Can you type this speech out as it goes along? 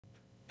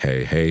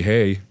Hey, hey,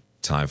 hey,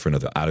 time for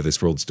another Out of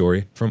This World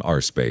story from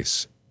our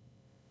space.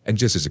 And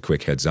just as a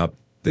quick heads up,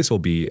 this will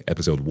be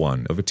episode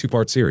 1 of a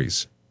 2-part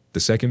series.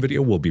 The second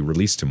video will be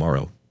released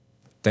tomorrow.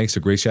 Thanks to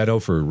Grey Shadow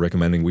for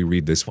recommending we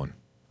read this one.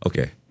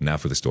 Okay, now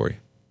for the story.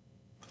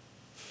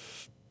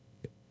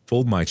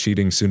 Fooled my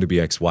cheating soon-to-be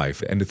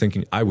ex-wife into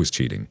thinking I was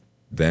cheating.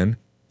 Then,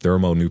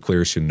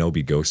 thermonuclear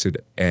shinobi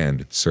ghosted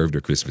and served her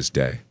Christmas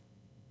Day.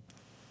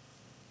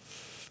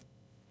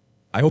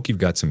 I hope you've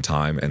got some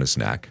time and a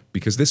snack,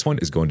 because this one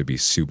is going to be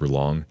super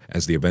long,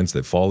 as the events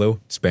that follow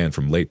span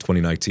from late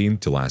 2019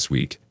 to last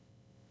week.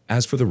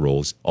 As for the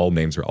roles, all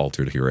names are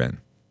altered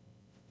herein.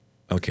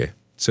 Okay,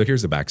 so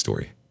here's the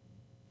backstory.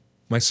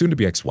 My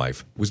soon-to-be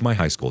ex-wife was my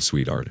high school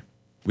sweetheart.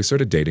 We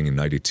started dating in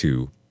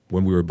 '92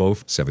 when we were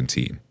both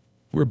 17.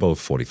 We're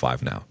both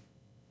 45 now,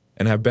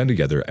 and have been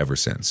together ever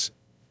since.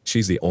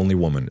 She's the only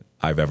woman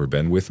I've ever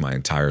been with my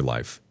entire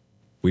life.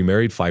 We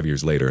married 5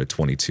 years later at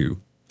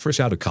 22, fresh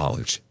out of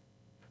college.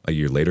 A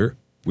year later,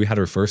 we had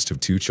our first of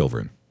 2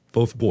 children,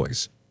 both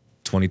boys,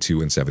 22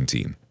 and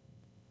 17.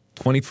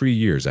 23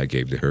 years I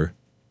gave to her,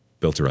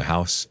 built her a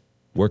house,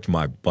 worked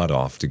my butt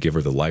off to give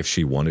her the life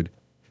she wanted.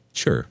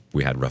 Sure,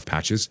 we had rough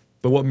patches,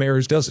 but what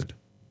marriage doesn't?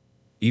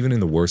 Even in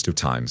the worst of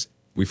times,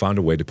 we found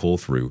a way to pull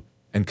through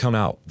and come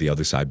out the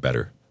other side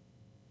better,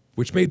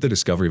 which made the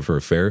discovery of her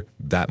affair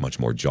that much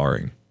more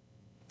jarring.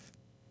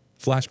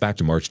 Flashback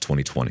to March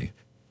 2020,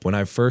 when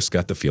I first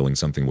got the feeling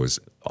something was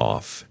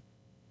off.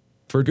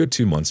 For a good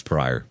 2 months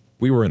prior,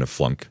 we were in a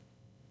flunk.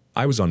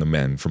 I was on the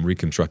mend from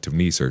reconstructive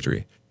knee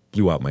surgery,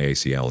 blew out my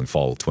ACL in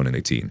fall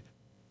 2018,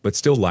 but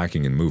still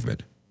lacking in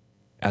movement.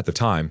 At the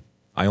time,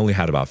 I only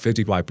had about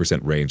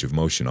 55% range of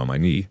motion on my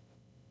knee.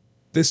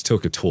 This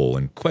took a toll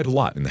and quite a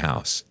lot in the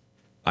house.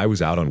 I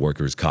was out on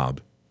workers'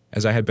 comp,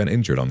 as I had been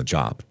injured on the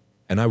job,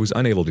 and I was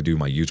unable to do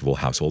my usual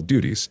household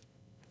duties.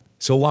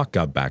 So Locke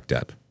got backed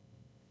up.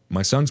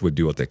 My sons would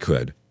do what they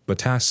could, but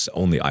tasks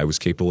only I was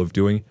capable of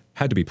doing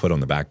had to be put on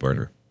the back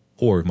burner,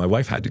 or my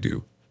wife had to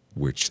do,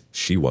 which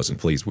she wasn't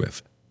pleased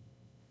with.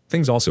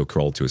 Things also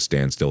crawled to a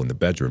standstill in the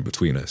bedroom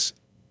between us.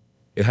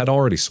 It had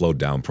already slowed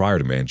down prior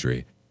to my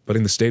injury, but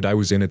in the state I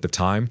was in at the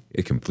time,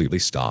 it completely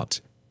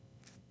stopped.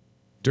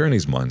 During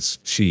these months,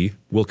 she,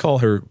 we'll call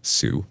her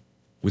Sue,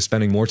 was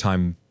spending more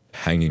time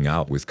hanging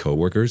out with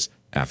coworkers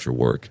after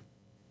work.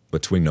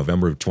 Between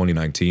November of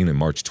 2019 and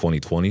March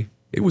 2020,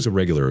 it was a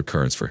regular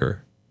occurrence for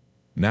her.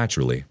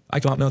 Naturally, I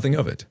thought nothing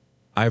of it.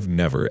 I've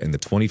never, in the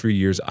 23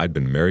 years I'd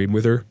been married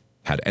with her,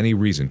 had any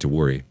reason to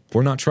worry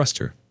or not trust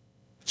her.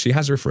 She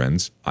has her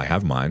friends, I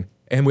have mine,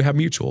 and we have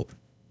mutual.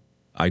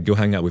 I'd go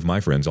hang out with my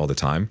friends all the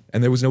time,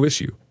 and there was no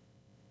issue.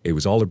 It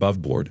was all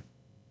above board.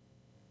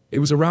 It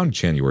was around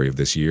January of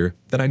this year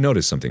that I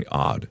noticed something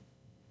odd.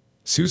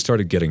 Sue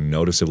started getting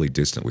noticeably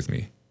distant with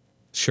me.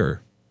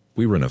 Sure,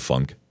 we were in a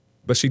funk,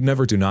 but she'd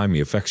never deny me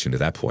affection to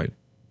that point.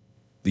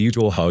 The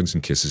usual hugs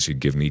and kisses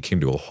she'd give me came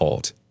to a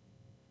halt.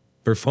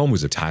 Her phone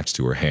was attached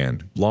to her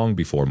hand long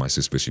before my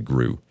suspicion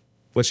grew,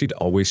 but she'd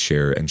always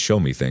share and show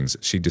me things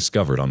she'd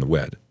discovered on the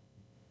web.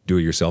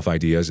 Do-it-yourself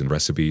ideas and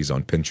recipes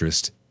on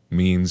Pinterest,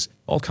 memes,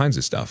 all kinds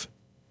of stuff.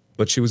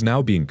 But she was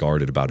now being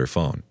guarded about her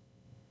phone.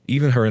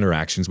 Even her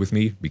interactions with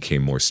me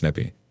became more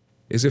snippy,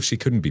 as if she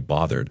couldn't be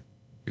bothered.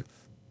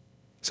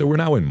 So we're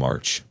now in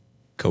March.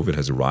 COVID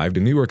has arrived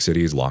and New York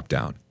City is locked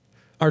down.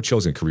 Our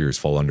chosen careers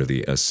fall under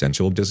the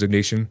essential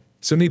designation,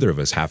 so neither of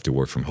us have to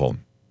work from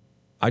home.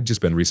 I'd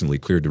just been recently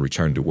cleared to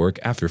return to work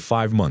after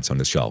 5 months on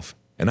the shelf,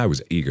 and I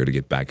was eager to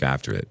get back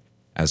after it,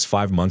 as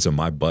 5 months on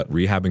my butt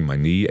rehabbing my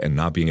knee and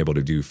not being able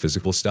to do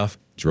physical stuff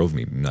drove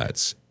me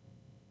nuts.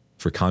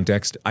 For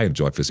context, I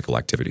enjoy physical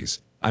activities.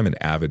 I'm an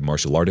avid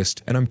martial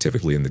artist, and I'm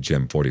typically in the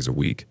gym 4 days a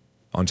week,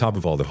 on top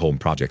of all the home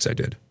projects I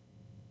did.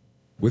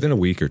 Within a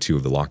week or 2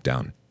 of the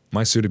lockdown,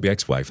 my soon-to-be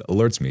ex-wife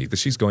alerts me that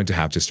she's going to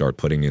have to start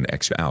putting in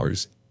extra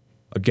hours.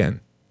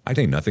 Again, I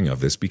think nothing of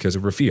this because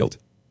of her field.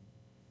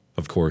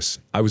 Of course,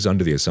 I was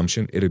under the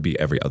assumption it'd be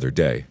every other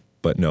day,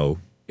 but no,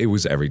 it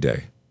was every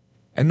day.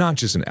 And not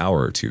just an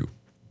hour or 2.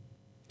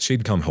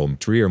 She'd come home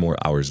 3 or more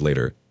hours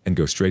later and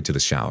go straight to the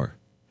shower,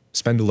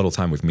 spend a little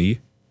time with me,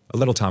 a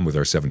little time with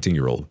our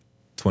 17-year-old,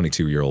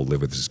 22-year-old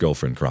live with his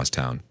girlfriend across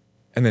town,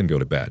 and then go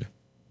to bed.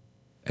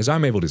 As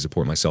I'm able to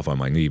support myself on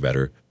my knee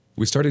better,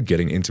 we started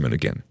getting intimate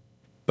again.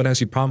 But as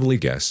you'd probably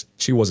guess,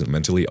 she wasn't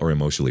mentally or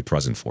emotionally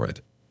present for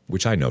it,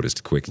 which I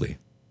noticed quickly.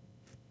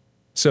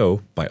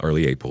 So, by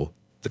early April,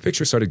 the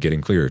picture started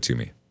getting clearer to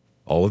me.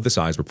 All of the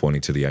signs were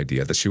pointing to the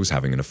idea that she was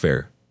having an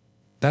affair.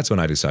 That's when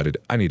I decided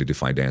I needed to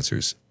find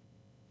answers.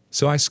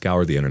 So I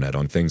scoured the internet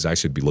on things I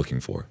should be looking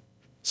for.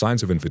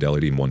 Signs of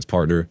infidelity in one's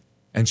partner,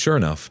 and sure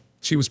enough,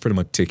 she was pretty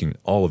much ticking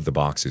all of the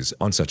boxes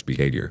on such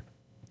behavior.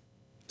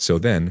 So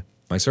then,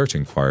 my search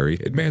inquiry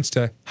advanced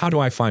to how do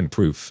I find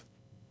proof?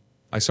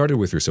 I started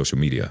with her social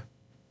media.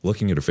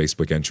 Looking at her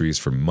Facebook entries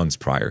from months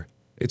prior,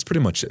 it's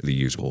pretty much the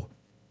usual.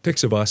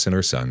 Pics of us and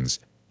her sons,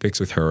 pics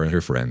with her and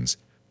her friends,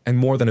 and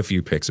more than a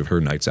few pics of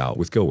her nights out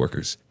with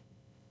coworkers.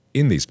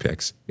 In these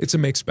pics, it's a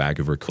mixed bag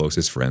of her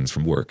closest friends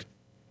from work,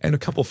 and a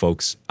couple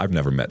folks I've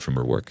never met from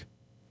her work.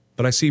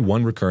 But I see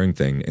one recurring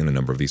thing in a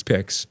number of these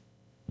pics.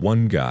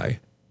 One guy.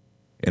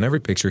 In every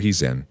picture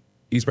he's in,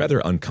 he's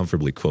rather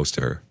uncomfortably close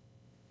to her.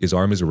 His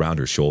arm is around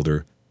her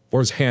shoulder, or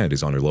his hand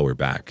is on her lower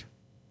back.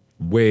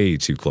 Way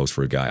too close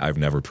for a guy I've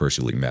never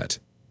personally met.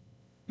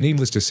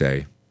 Needless to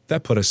say,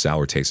 that put a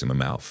sour taste in my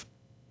mouth.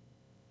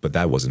 But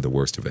that wasn't the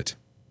worst of it.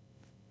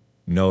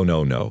 No.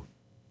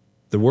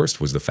 The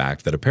worst was the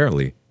fact that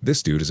apparently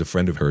this dude is a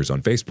friend of hers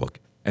on Facebook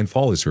and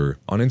follows her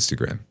on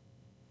Instagram.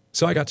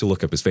 So I got to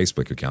look up his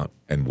Facebook account,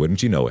 and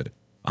wouldn't you know it,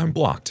 I'm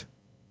blocked.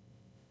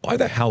 Why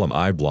the hell am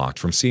I blocked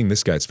from seeing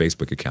this guy's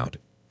Facebook account,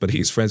 but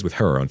he's friends with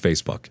her on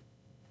Facebook?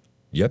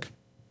 Yep,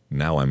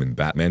 now I'm in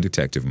Batman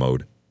detective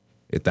mode.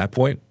 At that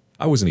point,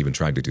 I wasn't even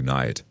trying to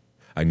deny it.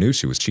 I knew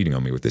she was cheating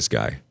on me with this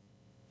guy.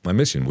 My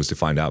mission was to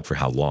find out for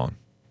how long.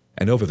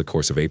 And over the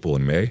course of April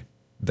and May,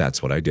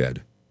 that's what I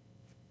did.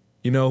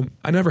 You know,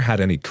 I never had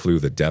any clue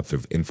the depth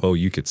of info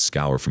you could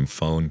scour from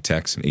phone,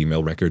 text, and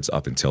email records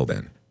up until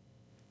then.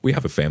 We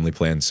have a family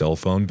plan cell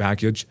phone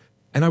package,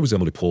 and I was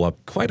able to pull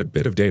up quite a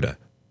bit of data.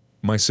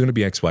 My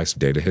soon-to-be ex-wife's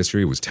data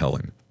history was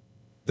telling.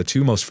 The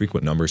two most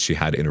frequent numbers she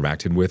had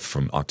interacted with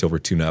from October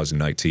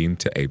 2019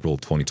 to April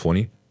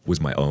 2020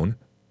 was my own,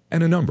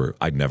 and a number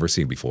I'd never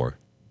seen before.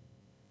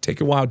 Take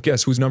a wild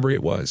guess whose number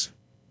it was.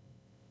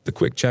 The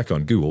quick check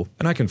on Google,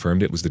 and I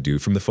confirmed it was the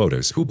dude from the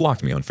photos who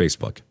blocked me on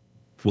Facebook.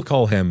 We'll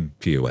call him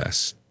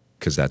POS,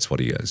 because that's what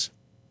he is.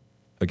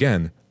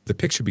 Again, the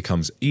picture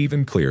becomes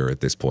even clearer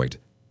at this point.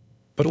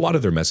 But a lot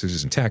of their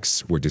messages and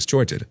texts were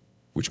disjointed,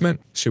 which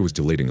meant she was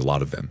deleting a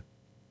lot of them.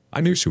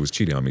 I knew she was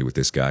cheating on me with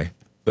this guy,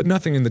 but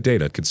nothing in the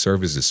data could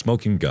serve as a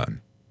smoking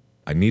gun.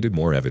 I needed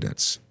more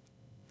evidence.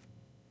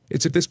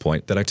 It's at this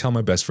point that I tell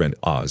my best friend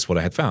Oz what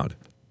I had found.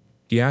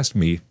 He asked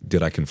me,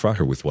 did I confront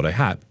her with what I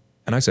had?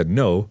 And I said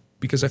no,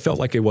 because I felt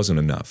like it wasn't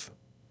enough.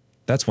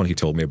 That's when he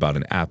told me about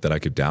an app that I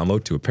could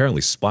download to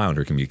apparently spy on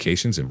her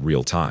communications in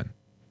real time.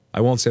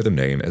 I won't say the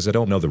name as I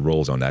don't know the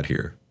rules on that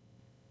here.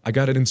 I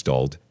got it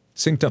installed,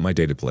 synced up my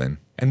data plan,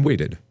 and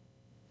waited.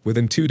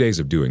 Within 2 days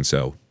of doing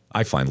so,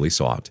 I finally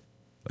saw it.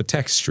 A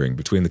text string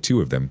between the two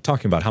of them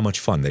talking about how much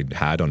fun they'd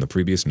had on the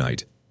previous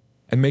night,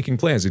 and making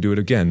plans to do it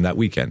again that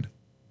weekend.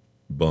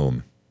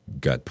 Boom.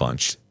 Gut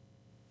punched.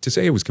 To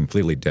say it was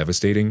completely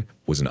devastating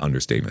was an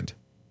understatement.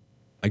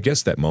 I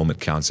guess that moment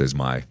counts as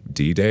my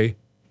D-Day,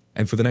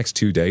 and for the next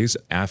 2 days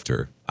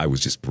after, I was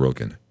just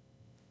broken.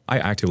 I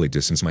actively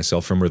distanced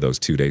myself from her those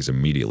 2 days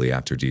immediately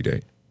after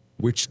D-Day,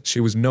 which she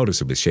was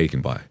noticeably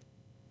shaken by.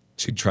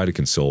 She'd try to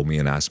console me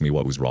and ask me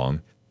what was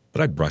wrong,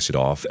 but I'd brush it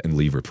off and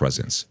leave her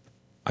presence.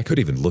 I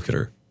couldn't even look at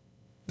her.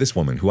 This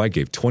woman who I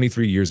gave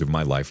 23 years of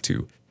my life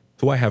to,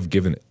 who I have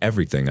given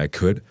everything I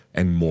could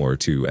and more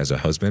to as a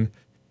husband,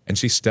 and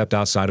she stepped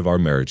outside of our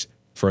marriage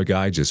for a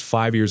guy just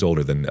 5 years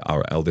older than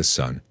our eldest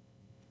son.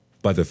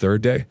 By the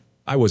third day,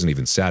 I wasn't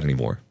even sad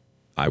anymore.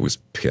 I was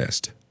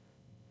pissed.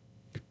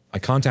 I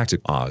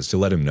contacted Oz to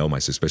let him know my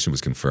suspicion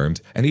was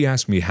confirmed, and he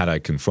asked me had I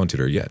confronted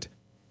her yet.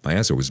 My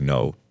answer was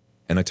no,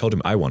 and I told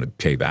him I wanted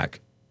payback.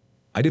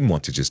 I didn't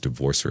want to just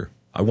divorce her.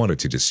 I wanted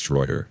to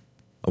destroy her.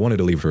 I wanted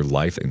to leave her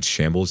life in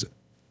shambles,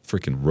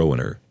 freaking ruin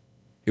her.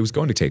 It was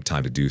going to take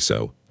time to do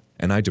so,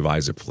 and I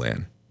devised a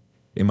plan.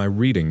 In my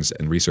readings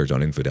and research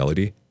on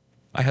infidelity,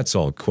 I had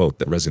saw a quote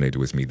that resonated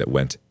with me that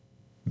went,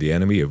 "The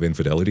enemy of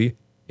infidelity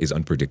is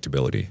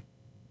unpredictability."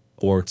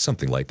 Or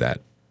something like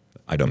that.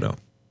 I don't know.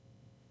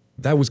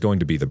 That was going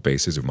to be the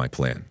basis of my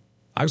plan.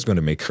 I was going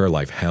to make her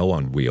life hell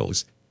on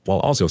wheels, while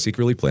also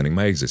secretly planning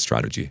my exit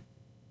strategy.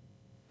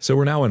 So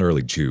we're now in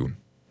early June,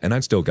 and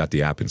I've still got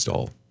the app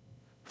installed.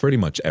 Pretty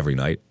much every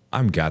night,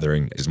 I'm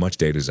gathering as much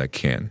data as I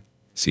can,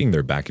 seeing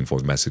their back and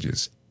forth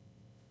messages.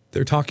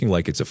 They're talking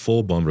like it's a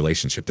full-blown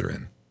relationship they're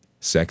in.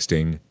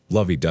 Sexting,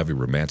 lovey-dovey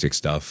romantic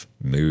stuff,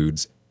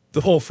 moods,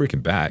 the whole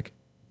freaking bag.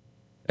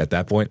 At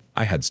that point,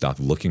 I had stopped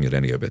looking at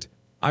any of it.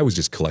 I was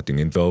just collecting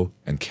info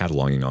and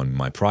cataloging on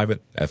my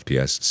private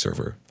FPS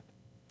server.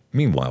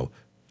 Meanwhile,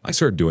 I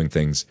started doing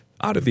things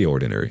out of the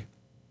ordinary.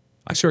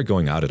 I started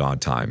going out at odd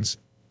times.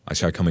 I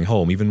started coming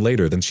home even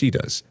later than she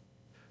does.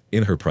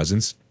 In her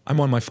presence, I'm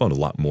on my phone a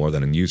lot more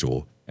than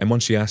unusual, and when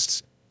she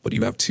asks, "What do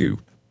you have to?"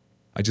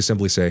 I just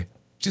simply say,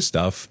 "Just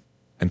stuff,"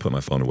 and put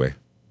my phone away.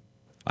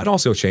 I'd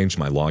also changed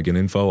my login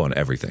info on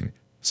everything,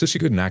 so she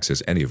couldn't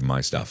access any of my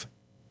stuff.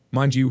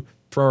 Mind you,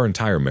 for our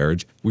entire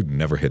marriage, we'd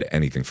never hid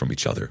anything from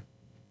each other.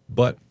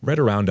 But right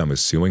around I'm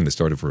assuming the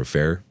start of her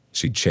affair,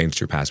 she'd changed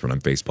her password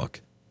on Facebook,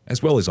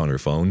 as well as on her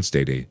phone,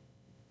 stating,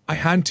 "I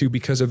had to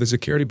because of the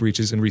security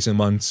breaches in recent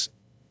months."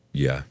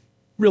 Yeah,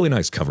 really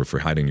nice cover for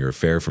hiding your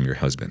affair from your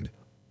husband.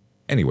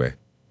 Anyway,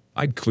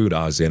 I'd clued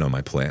Oz in on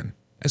my plan,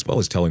 as well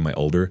as telling my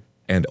older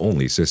and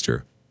only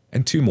sister,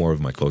 and 2 more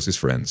of my closest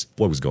friends,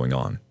 what was going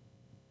on.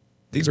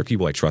 These are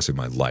people I trusted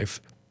my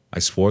life. I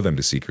swore them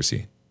to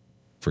secrecy.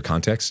 For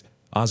context,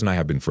 Oz and I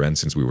have been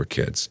friends since we were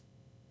kids.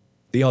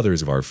 The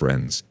others of our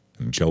friends,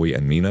 Joey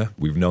and Nina,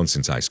 we've known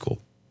since high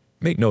school.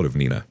 Make note of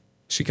Nina.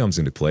 She comes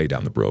into play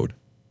down the road.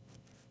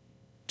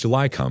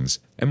 July comes,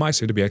 and my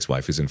soon-to-be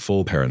ex-wife is in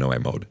full paranoia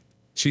mode.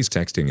 She's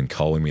texting and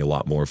calling me a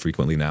lot more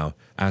frequently now,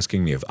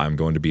 asking me if I'm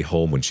going to be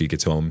home when she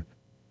gets home.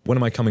 When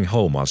am I coming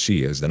home while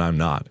she is, then I'm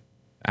not.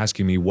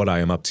 Asking me what I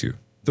am up to.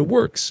 The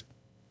works.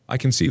 I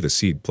can see the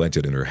seed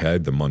planted in her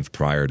head the month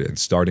prior to and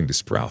starting to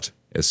sprout,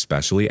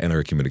 especially in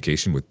her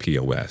communication with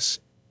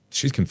POS.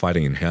 She's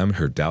confiding in him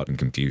her doubt and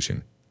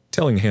confusion,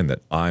 telling him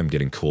that I'm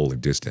getting cold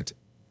and distant.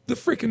 The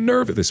freaking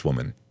nerve of this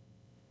woman.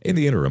 In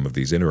the interim of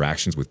these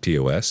interactions with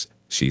POS,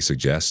 she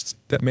suggests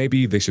that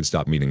maybe they should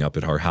stop meeting up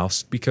at our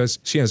house because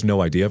she has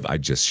no idea if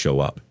I'd just show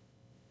up.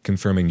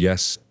 Confirming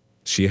yes,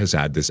 she has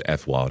had this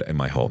F-wad in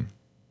my home.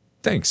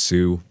 Thanks,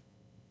 Sue.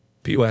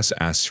 POS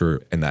asks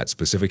her in that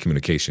specific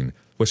communication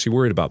was she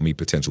worried about me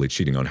potentially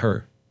cheating on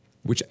her,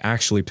 which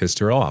actually pissed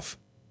her off.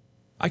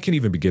 I can't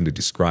even begin to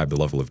describe the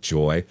level of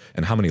joy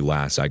and how many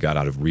laughs I got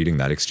out of reading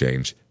that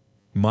exchange.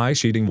 My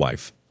cheating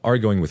wife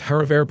arguing with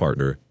her affair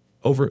partner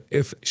over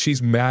if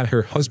she's mad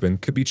her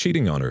husband could be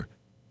cheating on her.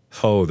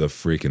 Oh, the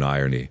freaking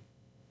irony.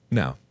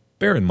 Now,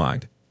 bear in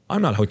mind,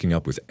 I'm not hooking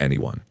up with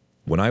anyone.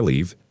 When I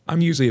leave, I'm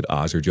usually at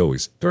Oz or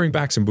Joey's, throwing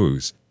back some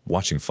booze,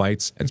 watching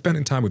fights, and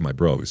spending time with my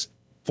bros.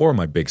 Or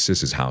my big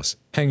sis's house,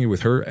 hanging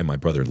with her and my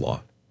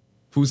brother-in-law,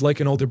 who's like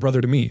an older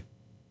brother to me.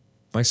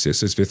 My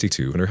sis is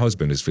 52 and her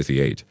husband is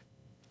 58.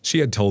 She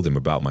had told him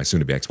about my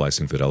soon-to-be ex-wife's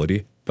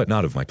infidelity, but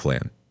not of my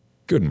plan.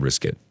 Couldn't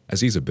risk it,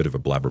 as he's a bit of a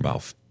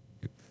blabbermouth.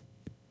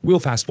 We'll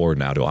fast forward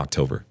now to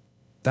October.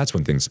 That's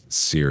when things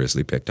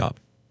seriously picked up.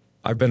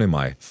 I've been in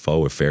my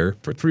faux affair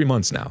for 3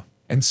 months now,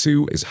 and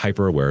Sue is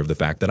hyper-aware of the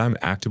fact that I'm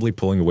actively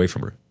pulling away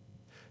from her.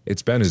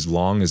 It's been as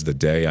long as the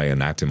day I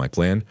enacted my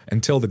plan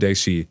until the day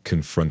she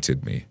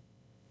confronted me.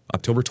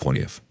 October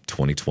 20th,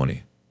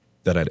 2020.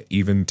 That I'd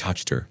even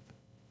touched her.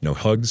 No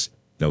hugs,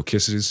 no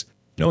kisses,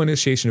 no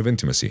initiation of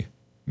intimacy.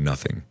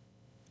 Nothing.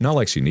 Not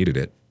like she needed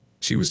it.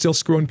 She was still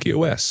screwing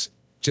POS,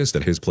 just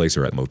at his place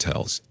or at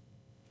motels.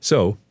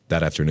 So,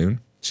 that afternoon,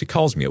 she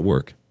calls me at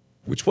work,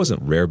 which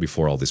wasn't rare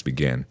before all this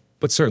began,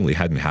 but certainly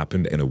hadn't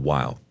happened in a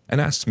while,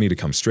 and asks me to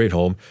come straight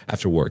home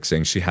after work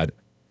saying she had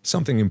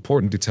something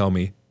important to tell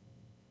me.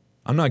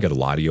 I'm not gonna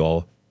lie to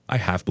y'all, I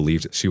half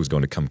believed she was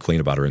going to come clean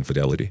about her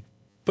infidelity.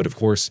 But of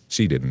course,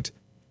 she didn't.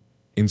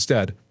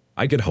 Instead,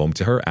 I get home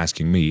to her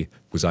asking me,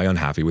 was I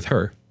unhappy with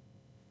her?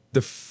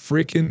 The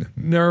freaking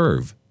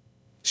nerve!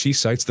 She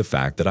cites the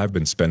fact that I've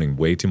been spending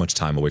way too much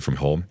time away from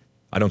home,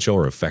 I don't show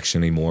her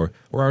affection anymore,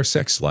 or our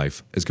sex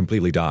life has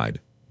completely died.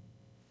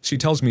 She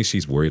tells me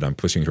she's worried I'm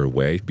pushing her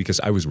away because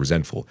I was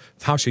resentful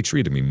of how she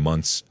treated me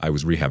months I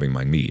was rehabbing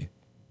my knee.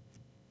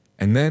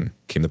 And then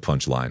came the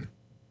punchline.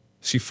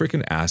 She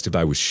freaking asked if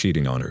I was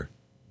cheating on her.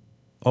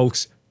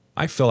 Oaks,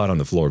 I fell out on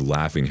the floor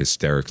laughing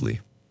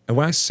hysterically. And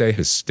when I say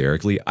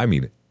hysterically, I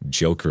mean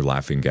Joker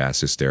laughing gas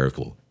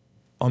hysterical.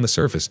 On the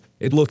surface,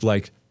 it looked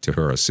like, to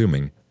her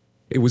assuming,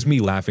 it was me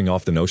laughing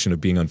off the notion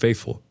of being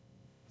unfaithful.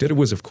 It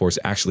was of course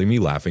actually me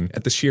laughing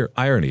at the sheer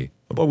irony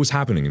of what was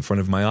happening in front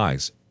of my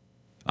eyes.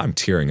 I'm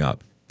tearing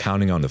up,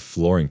 pounding on the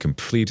floor in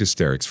complete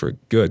hysterics for a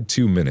good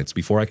 2 minutes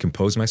before I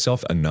compose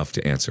myself enough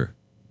to answer.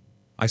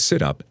 I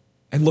sit up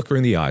and look her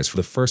in the eyes for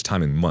the first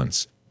time in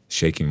months,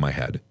 shaking my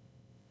head.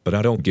 But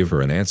I don't give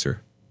her an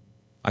answer.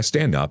 I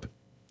stand up,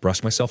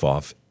 brush myself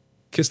off,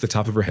 kiss the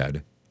top of her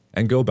head,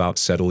 and go about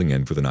settling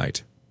in for the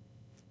night.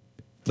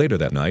 Later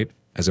that night,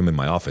 as I'm in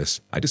my office,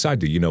 I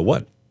decide to, you know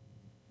what?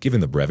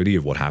 Given the brevity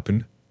of what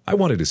happened, I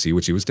wanted to see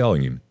what she was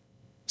telling you.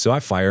 So I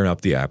fire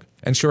up the app,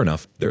 and sure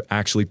enough, they're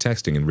actually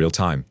texting in real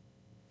time.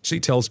 She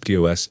tells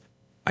POS,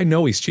 I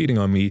know he's cheating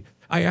on me.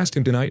 I asked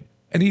him tonight,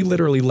 and he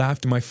literally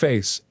laughed in my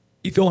face.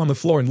 He fell on the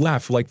floor and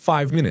laughed for like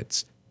 5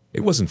 minutes.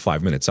 It wasn't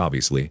 5 minutes,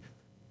 obviously.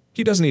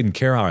 He doesn't even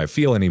care how I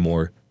feel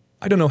anymore.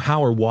 I don't know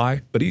how or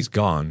why, but he's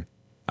gone.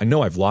 I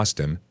know I've lost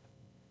him.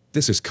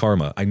 This is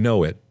karma, I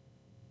know it.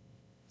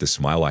 The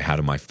smile I had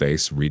on my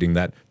face reading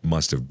that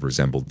must have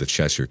resembled the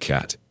Cheshire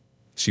Cat.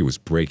 She was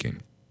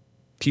breaking.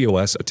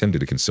 POS attempted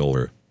to console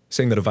her,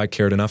 saying that if I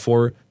cared enough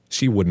for her,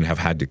 she wouldn't have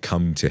had to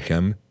come to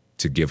him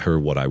to give her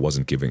what I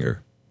wasn't giving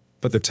her.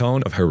 But the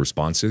tone of her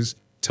responses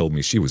told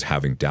me she was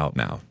having doubt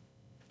now.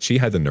 She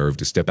had the nerve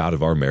to step out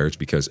of our marriage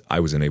because I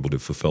was unable to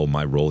fulfill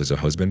my role as a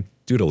husband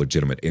due to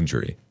legitimate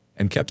injury,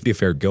 and kept the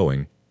affair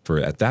going for,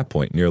 at that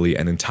point, nearly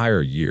an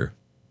entire year.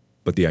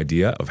 But the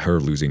idea of her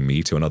losing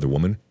me to another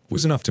woman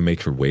was enough to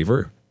make her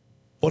waver?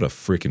 What a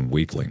freaking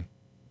weakling.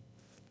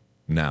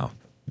 Now,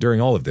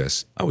 during all of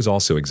this, I was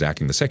also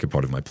exacting the second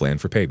part of my plan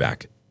for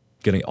payback,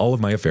 getting all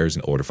of my affairs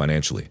in order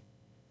financially.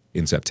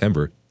 In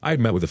September, I had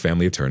met with a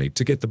family attorney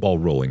to get the ball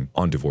rolling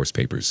on divorce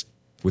papers.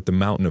 With the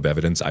mountain of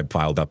evidence I'd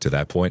piled up to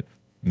that point,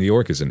 New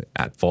York is an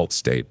at-fault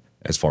state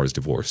as far as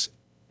divorce,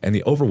 and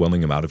the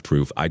overwhelming amount of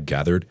proof I'd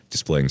gathered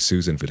displaying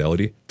Sue's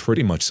infidelity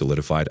pretty much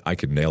solidified I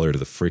could nail her to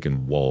the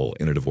freaking wall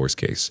in a divorce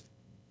case.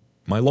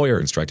 My lawyer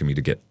instructed me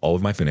to get all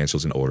of my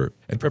financials in order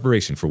in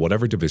preparation for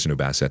whatever division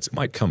of assets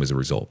might come as a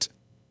result.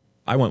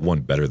 I went one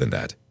better than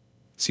that,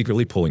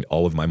 secretly pulling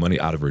all of my money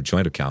out of her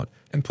joint account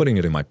and putting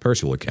it in my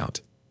personal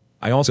account.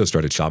 I also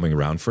started shopping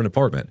around for an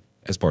apartment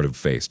as part of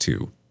Phase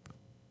 2.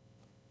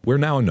 We're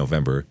now in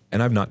November,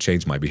 and I've not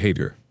changed my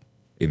behavior.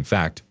 In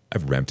fact,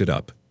 I've ramped it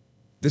up.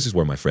 This is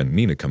where my friend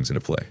Nina comes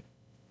into play.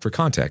 For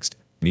context,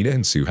 Nina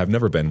and Sue have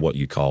never been what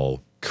you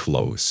call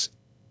close.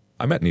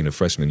 I met Nina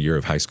freshman year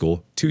of high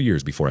school, 2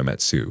 years before I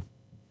met Sue.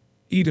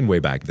 Even way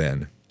back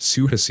then,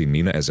 Sue has seen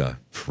Nina as a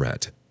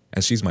threat,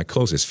 as she's my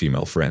closest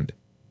female friend.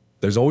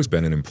 There's always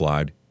been an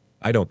implied,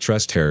 "I don't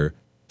trust her,"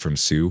 from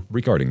Sue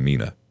regarding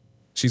Nina.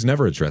 She's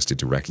never addressed it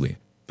directly,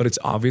 but it's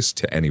obvious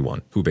to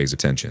anyone who pays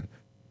attention.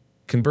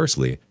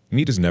 Conversely,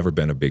 Nina's never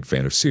been a big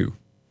fan of Sue.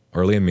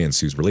 Early in me and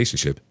Sue's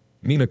relationship,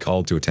 Nina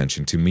called to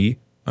attention to me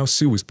how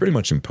Sue was pretty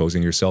much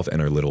imposing herself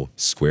in our little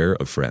square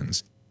of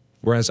friends,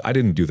 whereas I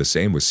didn't do the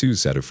same with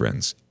Sue's set of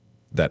friends.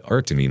 That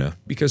irked Nina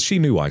because she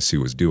knew why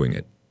Sue was doing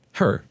it.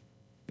 Her.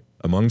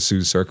 Among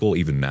Sue's circle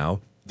even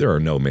now, there are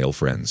no male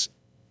friends,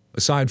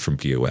 aside from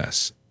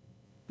POS.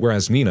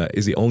 Whereas Nina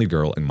is the only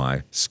girl in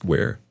my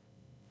square.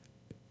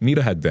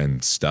 Nina had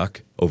been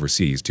stuck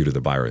overseas due to the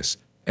virus,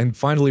 and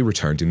finally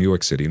returned to New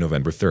York City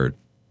November 3rd.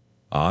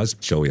 Oz,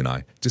 Joey, and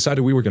I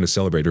decided we were going to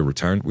celebrate her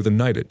return with a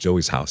night at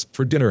Joey's house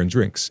for dinner and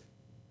drinks.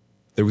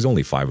 There was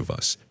only 5 of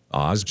us: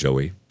 Oz,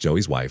 Joey,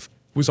 Joey's wife,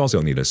 who was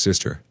also Nina's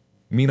sister,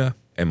 Mina,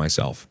 and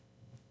myself.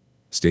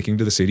 Sticking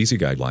to the CDC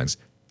guidelines,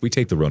 we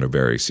take the Rona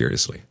very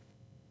seriously.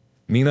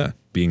 Nina,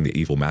 being the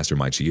evil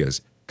mastermind she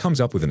is,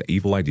 comes up with an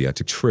evil idea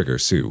to trigger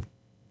Sue.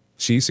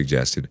 She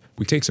suggested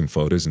we take some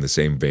photos in the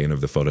same vein of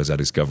the photos I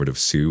discovered of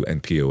Sue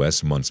and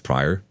POS months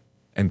prior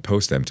and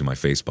post them to my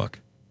Facebook.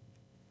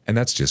 And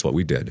that's just what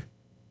we did.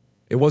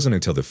 It wasn't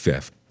until the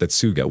 5th that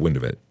Sue got wind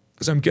of it,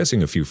 because I'm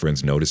guessing a few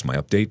friends noticed my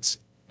updates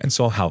and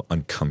saw how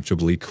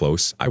uncomfortably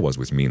close I was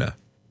with Mina.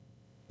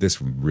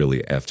 This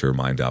really effed her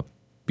mind up,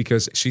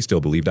 because she still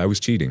believed I was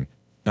cheating,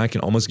 and I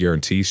can almost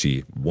guarantee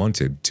she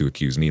wanted to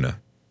accuse Nina,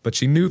 but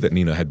she knew that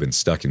Nina had been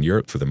stuck in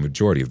Europe for the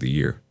majority of the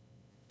year.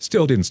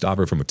 Still didn't stop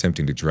her from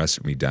attempting to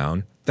dress me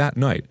down that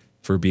night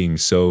for being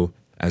so,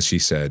 as she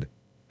said,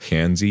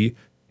 handsy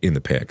in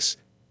the pics.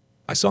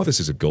 I saw this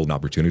as a golden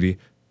opportunity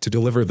to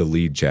deliver the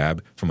lead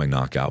jab for my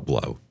knockout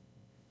blow.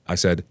 I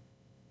said,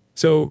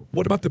 "So,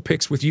 what about the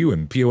pics with you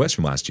and POS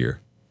from last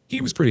year?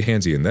 He was pretty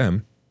handsy in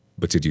them,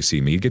 but did you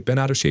see me get bent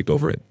out of shape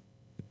over it?"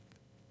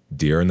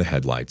 Deer in the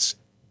headlights.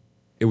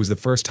 It was the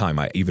first time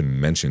I even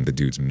mentioned the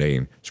dude's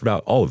name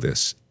throughout all of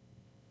this.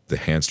 The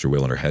hamster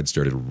wheel in her head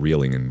started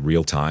reeling in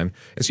real time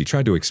as she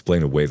tried to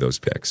explain away those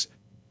pics.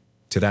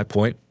 To that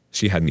point,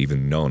 she hadn't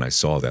even known I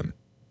saw them.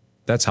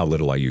 That's how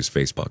little I use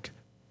Facebook.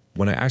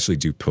 When I actually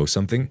do post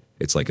something,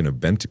 it's like an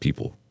event to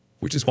people,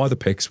 which is why the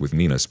pics with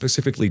Nina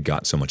specifically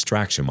got so much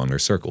traction among her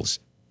circles.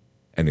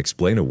 And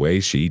explain away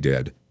she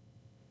did.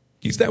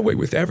 "He's that way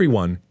with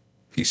everyone.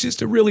 He's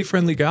just a really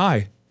friendly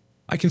guy.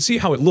 I can see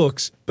how it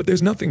looks, but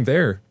there's nothing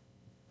there.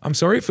 I'm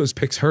sorry if those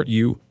pics hurt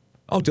you.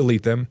 I'll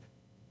delete them."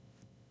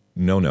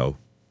 No,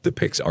 the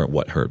pics aren't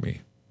what hurt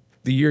me.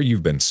 The year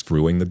you've been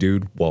screwing the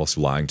dude whilst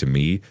lying to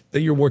me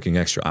that you're working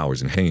extra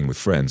hours and hanging with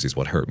friends is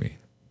what hurt me.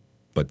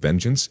 But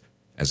vengeance,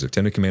 as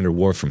Lieutenant Commander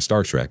Worf from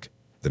Star Trek,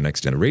 The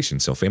Next Generation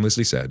so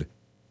famously said,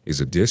 is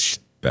a dish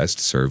best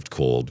served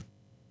cold.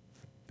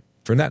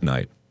 For that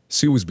night,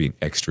 Sue was being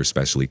extra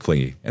specially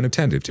clingy and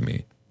attentive to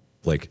me,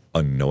 like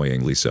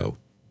annoyingly so.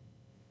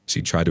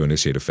 She'd try to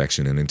initiate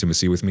affection and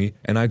intimacy with me,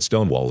 and I'd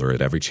stonewall her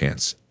at every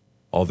chance.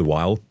 All the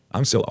while,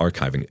 I'm still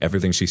archiving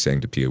everything she's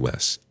saying to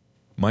POS.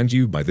 Mind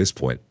you, by this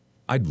point,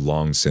 I'd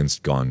long since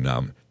gone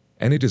numb.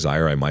 Any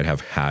desire I might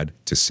have had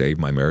to save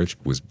my marriage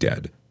was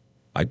dead.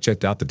 I'd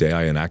checked out the day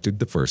I enacted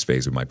the first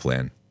phase of my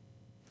plan.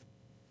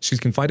 She's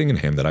confiding in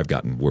him that I've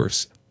gotten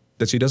worse,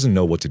 that she doesn't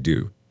know what to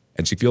do,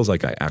 and she feels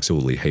like I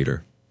absolutely hate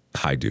her.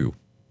 I do.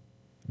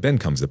 Then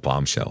comes the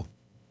bombshell.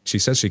 She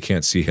says she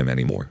can't see him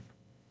anymore.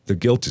 The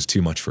guilt is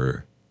too much for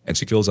her, and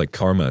she feels like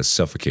karma is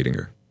suffocating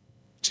her.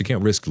 She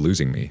can't risk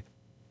losing me.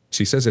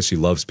 She says that she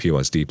loves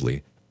POS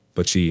deeply,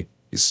 but she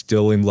is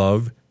still in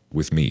love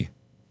with me,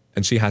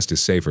 and she has to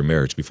save her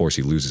marriage before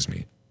she loses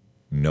me.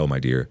 No, my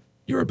dear,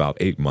 you're about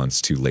 8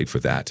 months too late for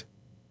that.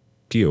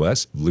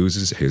 POS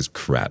loses his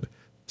crap,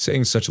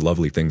 saying such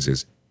lovely things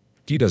as,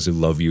 "He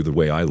doesn't love you the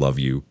way I love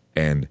you,"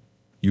 and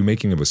 "You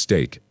making a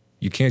mistake.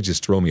 You can't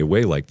just throw me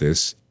away like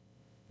this."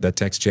 That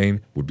text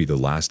chain would be the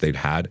last they'd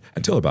had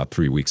until about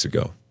 3 weeks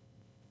ago.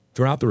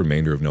 Throughout the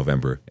remainder of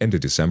November into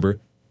December,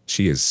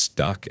 she is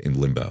stuck in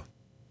limbo.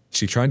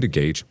 She tried to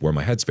gauge where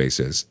my headspace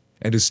is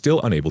and is still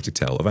unable to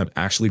tell if I'm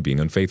actually being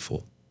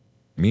unfaithful.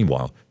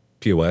 Meanwhile,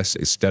 POS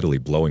is steadily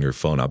blowing her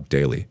phone up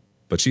daily,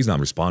 but she's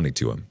not responding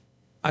to him.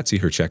 I'd see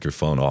her check her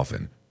phone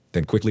often,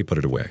 then quickly put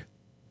it away.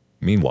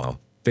 Meanwhile,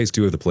 phase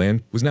 2 of the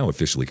plan was now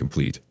officially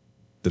complete.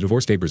 The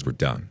divorce papers were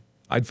done.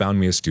 I'd found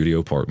me a studio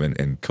apartment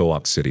in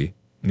Co-op City,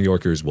 New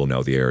Yorkers will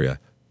know the area,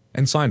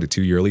 and signed a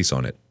 2-year lease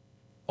on it.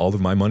 All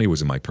of my money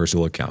was in my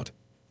personal account.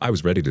 I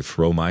was ready to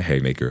throw my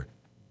haymaker.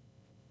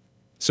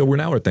 So we're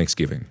now at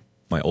Thanksgiving.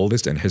 My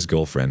oldest and his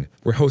girlfriend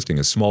were hosting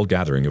a small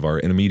gathering of our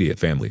immediate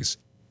families.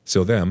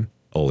 So them,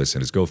 oldest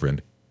and his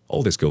girlfriend,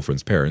 oldest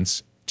girlfriend's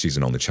parents, she's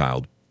an only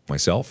child,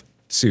 myself,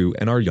 Sue,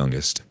 and our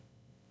youngest.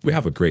 We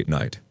have a great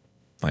night.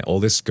 My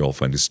oldest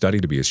girlfriend is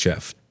studying to be a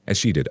chef, and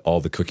she did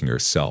all the cooking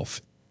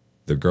herself.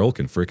 The girl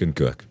can frickin'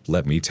 cook,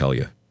 let me tell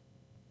you.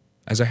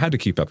 As I had to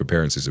keep up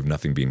appearances of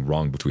nothing being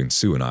wrong between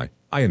Sue and I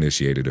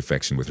initiated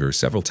affection with her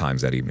several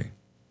times that evening.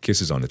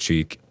 Kisses on the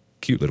cheek,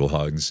 cute little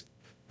hugs,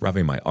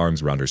 wrapping my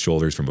arms around her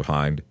shoulders from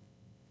behind.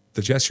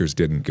 The gestures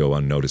didn't go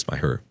unnoticed by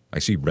her,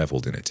 as she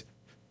reveled in it.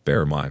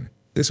 Bear in mind,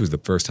 this was the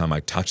first time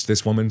I touched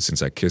this woman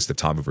since I kissed the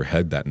top of her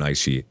head that night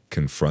she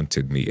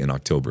confronted me in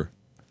October.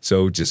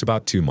 So just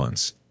about 2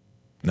 months.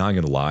 Not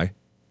gonna lie,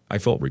 I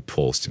felt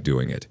repulsed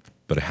doing it,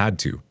 but I had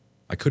to.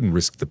 I couldn't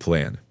risk the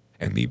plan,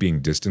 and me being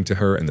distant to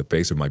her in the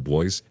face of my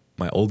boys,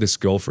 my oldest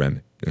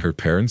girlfriend, and her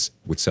parents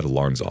would set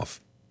alarms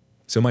off.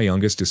 So my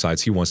youngest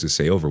decides he wants to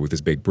stay over with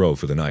his big bro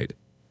for the night.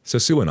 So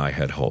Sue and I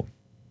head home.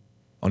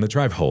 On the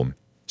drive home,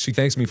 she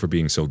thanks me for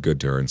being so good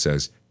to her and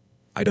says,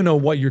 "I don't know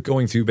what you're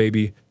going through,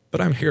 baby, but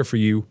I'm here for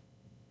you."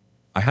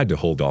 I had to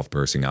hold off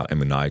bursting out in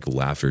maniacal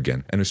laughter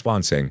again and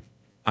respond saying,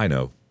 "I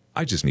know,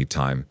 I just need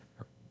time."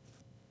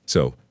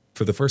 So,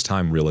 for the first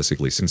time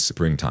realistically since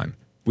springtime,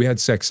 we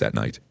had sex that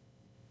night.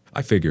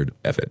 I figured,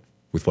 F it,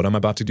 with what I'm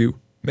about to do,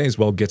 may as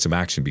well get some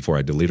action before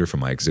I delete her from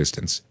my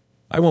existence.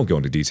 I won't go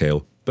into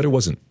detail, but it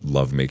wasn't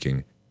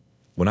lovemaking.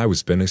 When I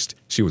was finished,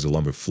 she was a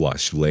lump of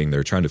flesh laying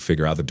there trying to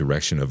figure out the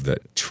direction of the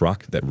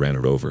truck that ran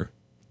her over.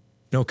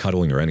 No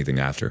cuddling or anything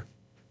after.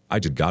 I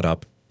just got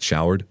up,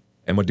 showered,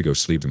 and went to go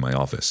sleep in my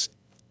office.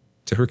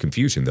 To her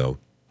confusion, though,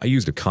 I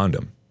used a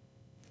condom.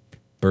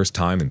 First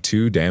time in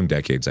 2 damn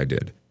decades I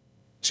did.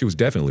 She was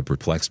definitely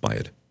perplexed by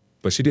it,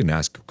 but she didn't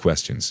ask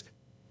questions.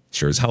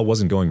 Sure as hell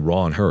wasn't going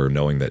raw on her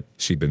knowing that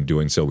she'd been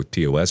doing so with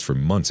POS for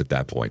months at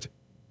that point.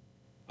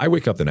 I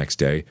wake up the next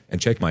day and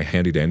check my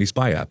handy-dandy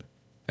spy app,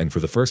 and for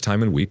the first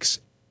time in weeks,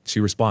 she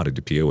responded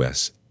to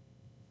POS.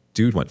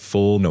 Dude went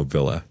full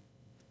novella.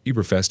 He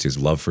professed his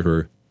love for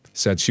her,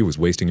 said she was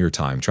wasting her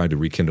time trying to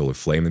rekindle a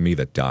flame in me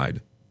that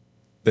died.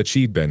 That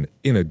she'd been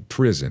in a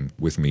prison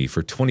with me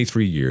for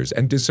 23 years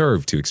and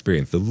deserved to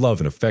experience the love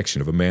and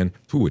affection of a man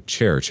who would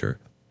cherish her.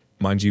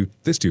 Mind you,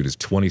 this dude is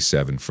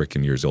 27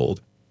 frickin' years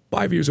old,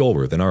 5 years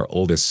older than our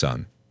oldest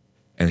son.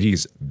 And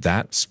he's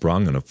that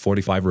sprung on a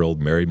 45-year-old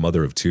married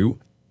mother of 2?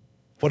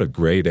 What a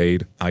grade A,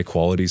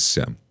 high-quality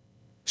sim.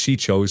 She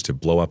chose to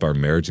blow up our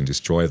marriage and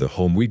destroy the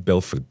home we'd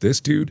built for this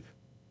dude?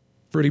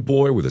 Pretty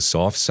boy with a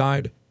soft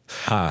side?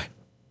 Ha!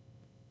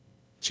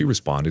 She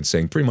responded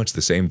saying pretty much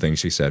the same thing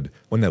she said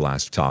when they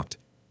last talked,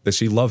 that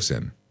she loves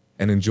him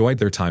and enjoyed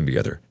their time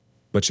together,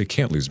 but she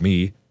can't lose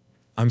me.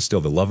 I'm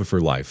still the love of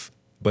her life,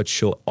 but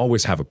she'll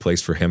always have a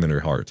place for him in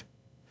her heart.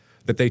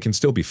 That they can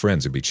still be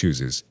friends if he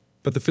chooses,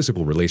 but the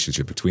physical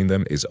relationship between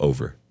them is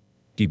over.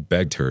 He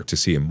begged her to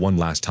see him one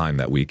last time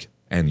that week,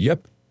 and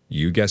yep,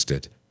 you guessed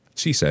it,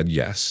 she said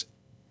yes.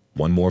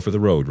 One more for the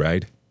road,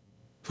 right?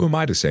 Who am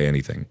I to say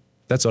anything?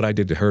 That's what I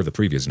did to her the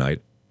previous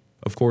night.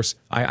 Of course,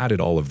 I added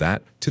all of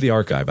that to the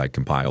archive I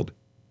compiled.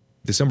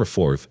 December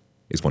 4th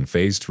is when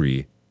Phase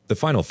 3, the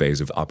final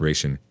phase of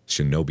Operation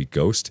Shinobi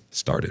Ghost,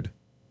 started.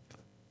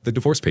 The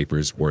divorce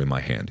papers were in my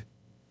hand.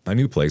 My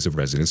new place of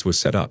residence was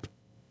set up.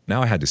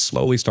 Now I had to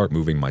slowly start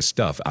moving my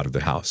stuff out of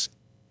the house.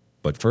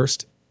 But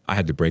first, I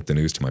had to break the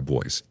news to my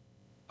boys.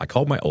 I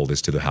called my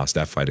oldest to the house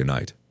that Friday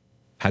night,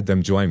 had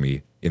them join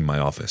me in my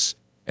office,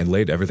 and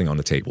laid everything on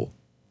the table.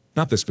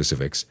 Not the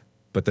specifics,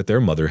 but that their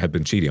mother had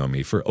been cheating on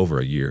me for over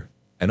a year,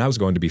 and I was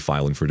going to be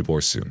filing for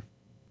divorce soon.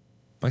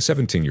 My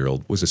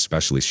 17-year-old was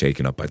especially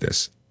shaken up by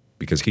this,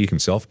 because he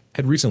himself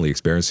had recently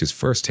experienced his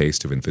first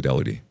taste of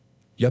infidelity.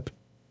 Yep,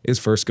 his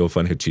first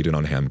girlfriend had cheated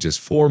on him just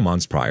 4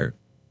 months prior.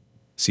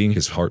 Seeing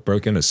his heart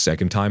broken a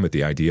second time at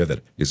the idea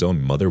that his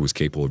own mother was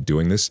capable of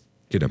doing this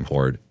hit him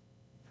hard.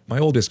 My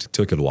oldest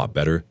took it a lot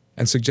better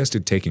and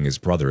suggested taking his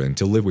brother in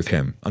to live with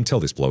him until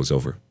this blows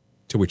over,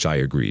 to which I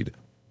agreed.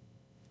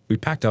 We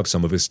packed up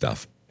some of his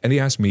stuff, and he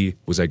asked me,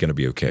 was I going to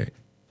be okay?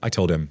 I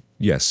told him,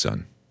 yes,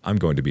 son, I'm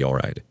going to be all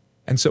right.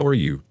 And so are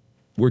you.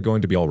 We're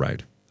going to be all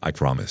right, I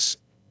promise.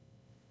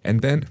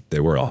 And then they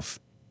were off.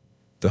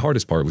 The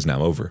hardest part was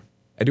now over,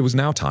 and it was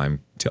now time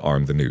to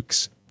arm the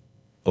nukes.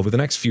 Over the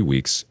next few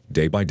weeks,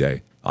 day by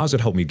day, Oz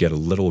had helped me get a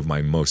little of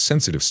my most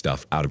sensitive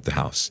stuff out of the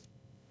house.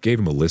 Gave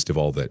him a list of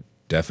all the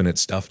definite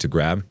stuff to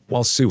grab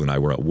while Sue and I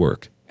were at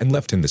work, and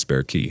left him the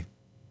spare key.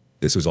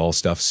 This was all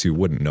stuff Sue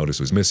wouldn't notice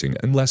was missing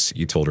unless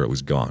you told her it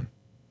was gone.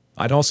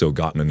 I'd also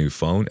gotten a new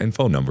phone and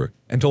phone number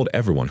and told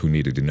everyone who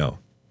needed to know.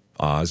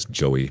 Oz,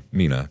 Joey,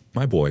 Mina,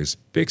 my boys,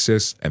 Big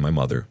Sis, and my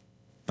mother.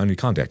 I need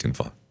contact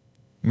info.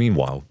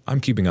 Meanwhile, I'm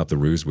keeping up the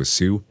ruse with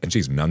Sue and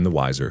she's none the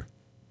wiser.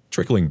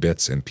 Trickling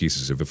bits and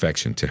pieces of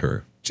affection to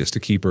her just to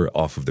keep her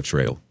off of the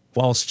trail,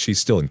 whilst she's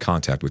still in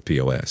contact with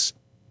POS.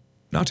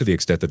 Not to the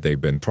extent that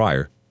they've been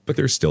prior, but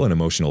there's still an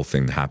emotional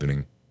thing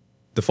happening.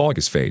 The fog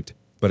is faked,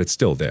 but it's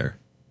still there.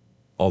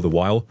 All the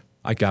while,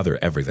 I gather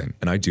everything,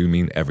 and I do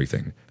mean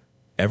everything.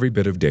 Every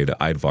bit of data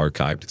I've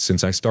archived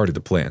since I started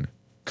the plan.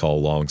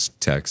 Call logs,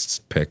 texts,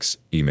 pics,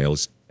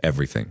 emails,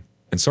 everything.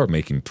 And start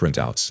making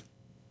printouts.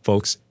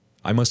 Folks,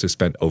 I must have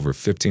spent over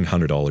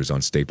 $1,500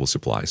 on staple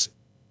supplies.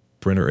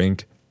 Printer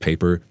ink,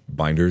 paper,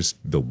 binders,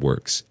 the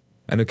works.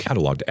 And a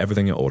catalog to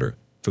everything in order,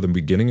 from the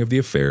beginning of the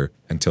affair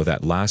until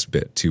that last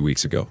bit 2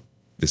 weeks ago.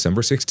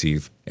 December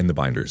 16th in the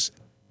binders.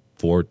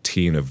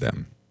 14 of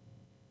them.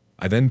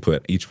 I then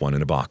put each one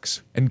in a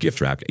box and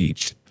gift wrapped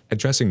each,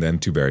 addressing them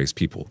to various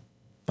people.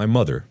 My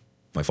mother,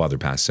 my father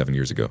passed 7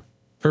 years ago,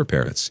 her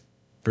parents,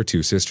 her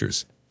 2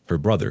 sisters, her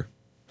brother,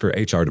 her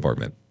HR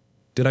department.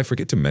 Did I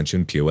forget to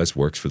mention POS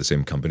works for the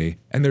same company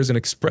and there's an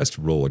expressed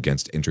rule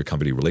against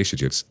intercompany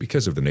relationships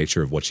because of the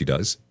nature of what she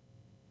does?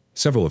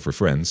 Several of her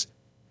friends,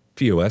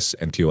 POS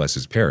and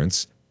POS's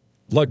parents,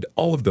 lugged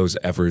all of those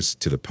efforts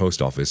to the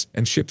post office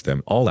and shipped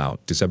them all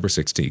out December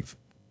 16th.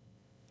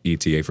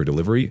 ETA for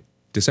delivery,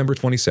 December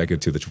 22nd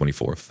to the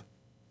 24th.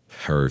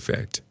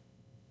 Perfect.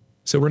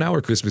 So we're now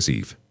at Christmas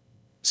Eve.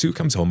 Sue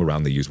comes home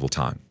around the usual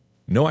time.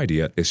 No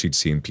idea if she'd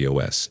seen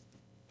POS.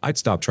 I'd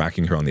stopped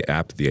tracking her on the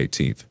app the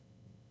 18th.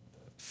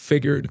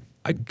 Figured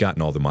I'd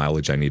gotten all the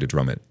mileage I needed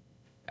from it.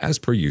 As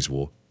per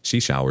usual, she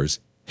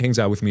showers, hangs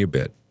out with me a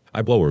bit.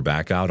 I blow her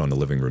back out on the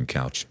living room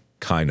couch.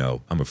 I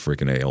know, I'm a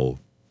freaking a-hole.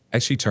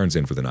 As she turns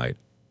in for the night.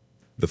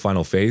 The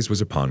final phase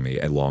was upon me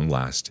at long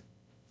last.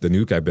 The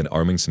nuke I've been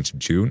arming since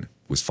June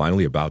was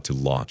finally about to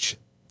launch.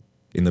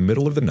 In the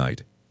middle of the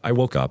night, I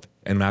woke up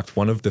and wrapped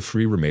one of the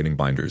 3 remaining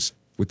binders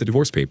with the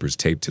divorce papers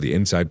taped to the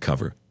inside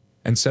cover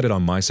and set it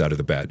on my side of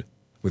the bed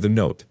with a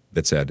note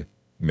that said,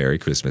 "Merry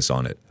Christmas"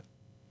 on it.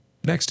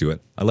 Next to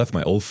it, I left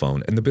my old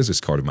phone and the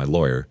business card of my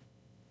lawyer.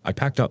 I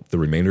packed up the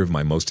remainder of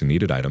my most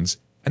needed items,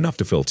 enough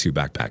to fill 2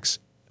 backpacks,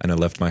 and I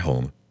left my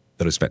home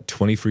that I spent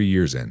 23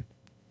 years in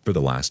for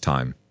the last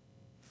time.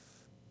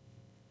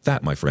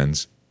 That, my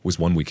friends, was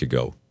 1 week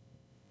ago.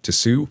 To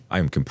Sue, I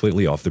am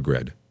completely off the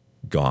grid.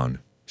 Gone.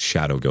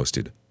 Shadow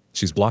ghosted.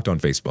 She's blocked on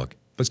Facebook,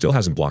 but still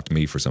hasn't blocked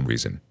me for some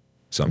reason.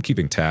 So I'm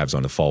keeping tabs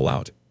on the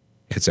fallout.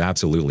 It's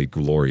absolutely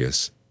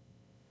glorious.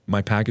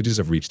 My packages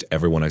have reached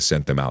everyone I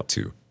sent them out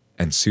to,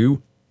 and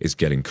Sue is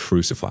getting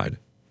crucified.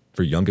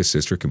 Her youngest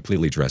sister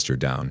completely dressed her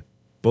down.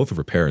 Both of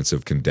her parents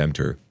have condemned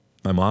her.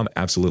 My mom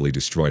absolutely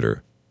destroyed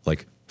her.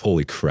 Like,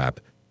 holy crap.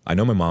 I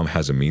know my mom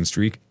has a mean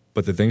streak,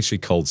 but the things she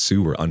called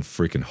Sue were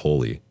unfreaking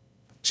holy.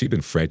 She'd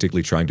been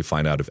frantically trying to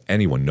find out if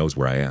anyone knows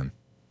where I am,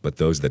 but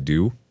those that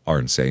do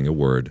aren't saying a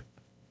word.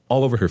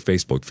 All over her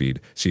Facebook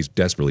feed, she's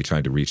desperately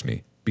trying to reach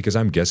me, because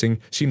I'm guessing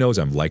she knows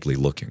I'm likely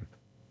looking.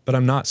 But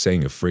I'm not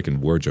saying a freaking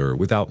word to her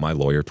without my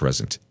lawyer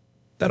present.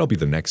 That'll be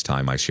the next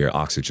time I share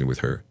oxygen with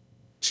her.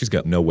 She's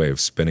got no way of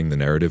spinning the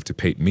narrative to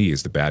paint me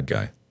as the bad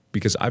guy,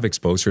 because I've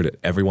exposed her to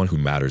everyone who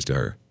matters to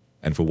her.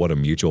 And for what a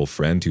mutual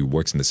friend who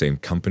works in the same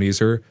company as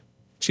her,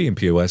 she and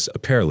POS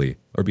apparently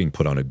are being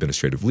put on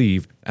administrative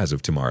leave as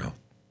of tomorrow.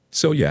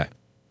 So yeah,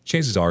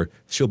 chances are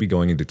she'll be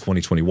going into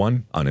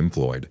 2021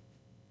 unemployed.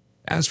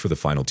 As for the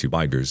final 2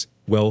 binders,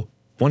 well,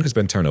 one has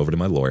been turned over to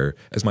my lawyer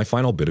as my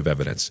final bit of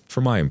evidence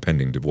for my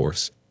impending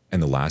divorce,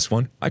 and the last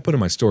one I put in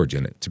my storage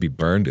unit to be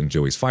burned in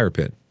Joey's fire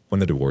pit when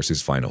the divorce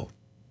is final.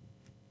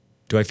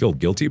 Do I feel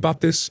guilty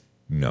about this?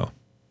 No,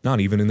 not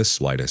even in the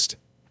slightest.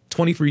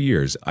 23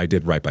 years I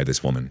did right by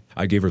this woman.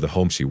 I gave her the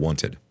home she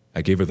wanted.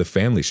 I gave her the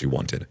family she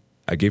wanted.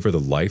 I gave her the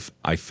life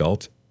I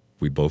felt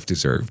we both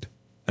deserved.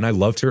 And I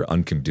loved her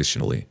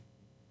unconditionally.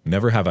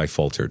 Never have I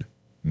faltered.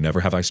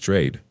 Never have I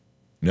strayed.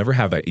 Never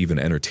have I even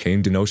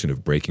entertained the notion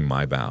of breaking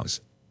my vows.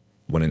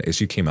 When an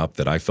issue came up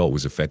that I felt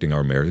was affecting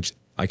our marriage,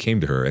 I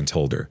came to her and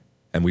told her,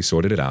 and we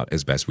sorted it out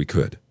as best we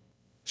could.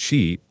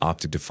 She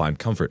opted to find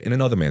comfort in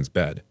another man's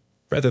bed,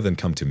 rather than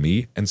come to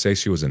me and say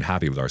she was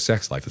unhappy with our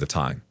sex life at the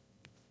time.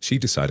 She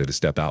decided to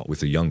step out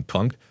with a young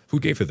punk who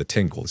gave her the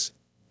tingles.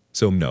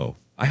 So no,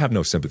 I have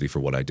no sympathy for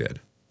what I did,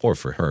 or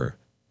for her.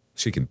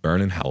 She can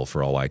burn in hell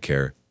for all I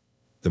care.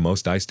 The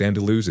most I stand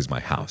to lose is my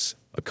house,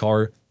 a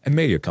car, and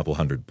maybe a couple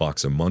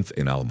 $100 a month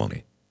in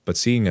alimony. But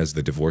seeing as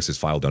the divorce is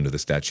filed under the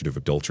statute of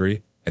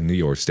adultery and New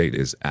York State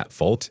is at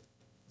fault,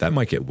 that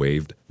might get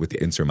waived with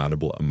the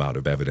insurmountable amount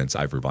of evidence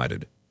I've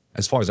provided.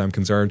 As far as I'm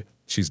concerned,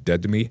 she's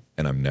dead to me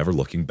and I'm never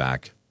looking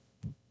back.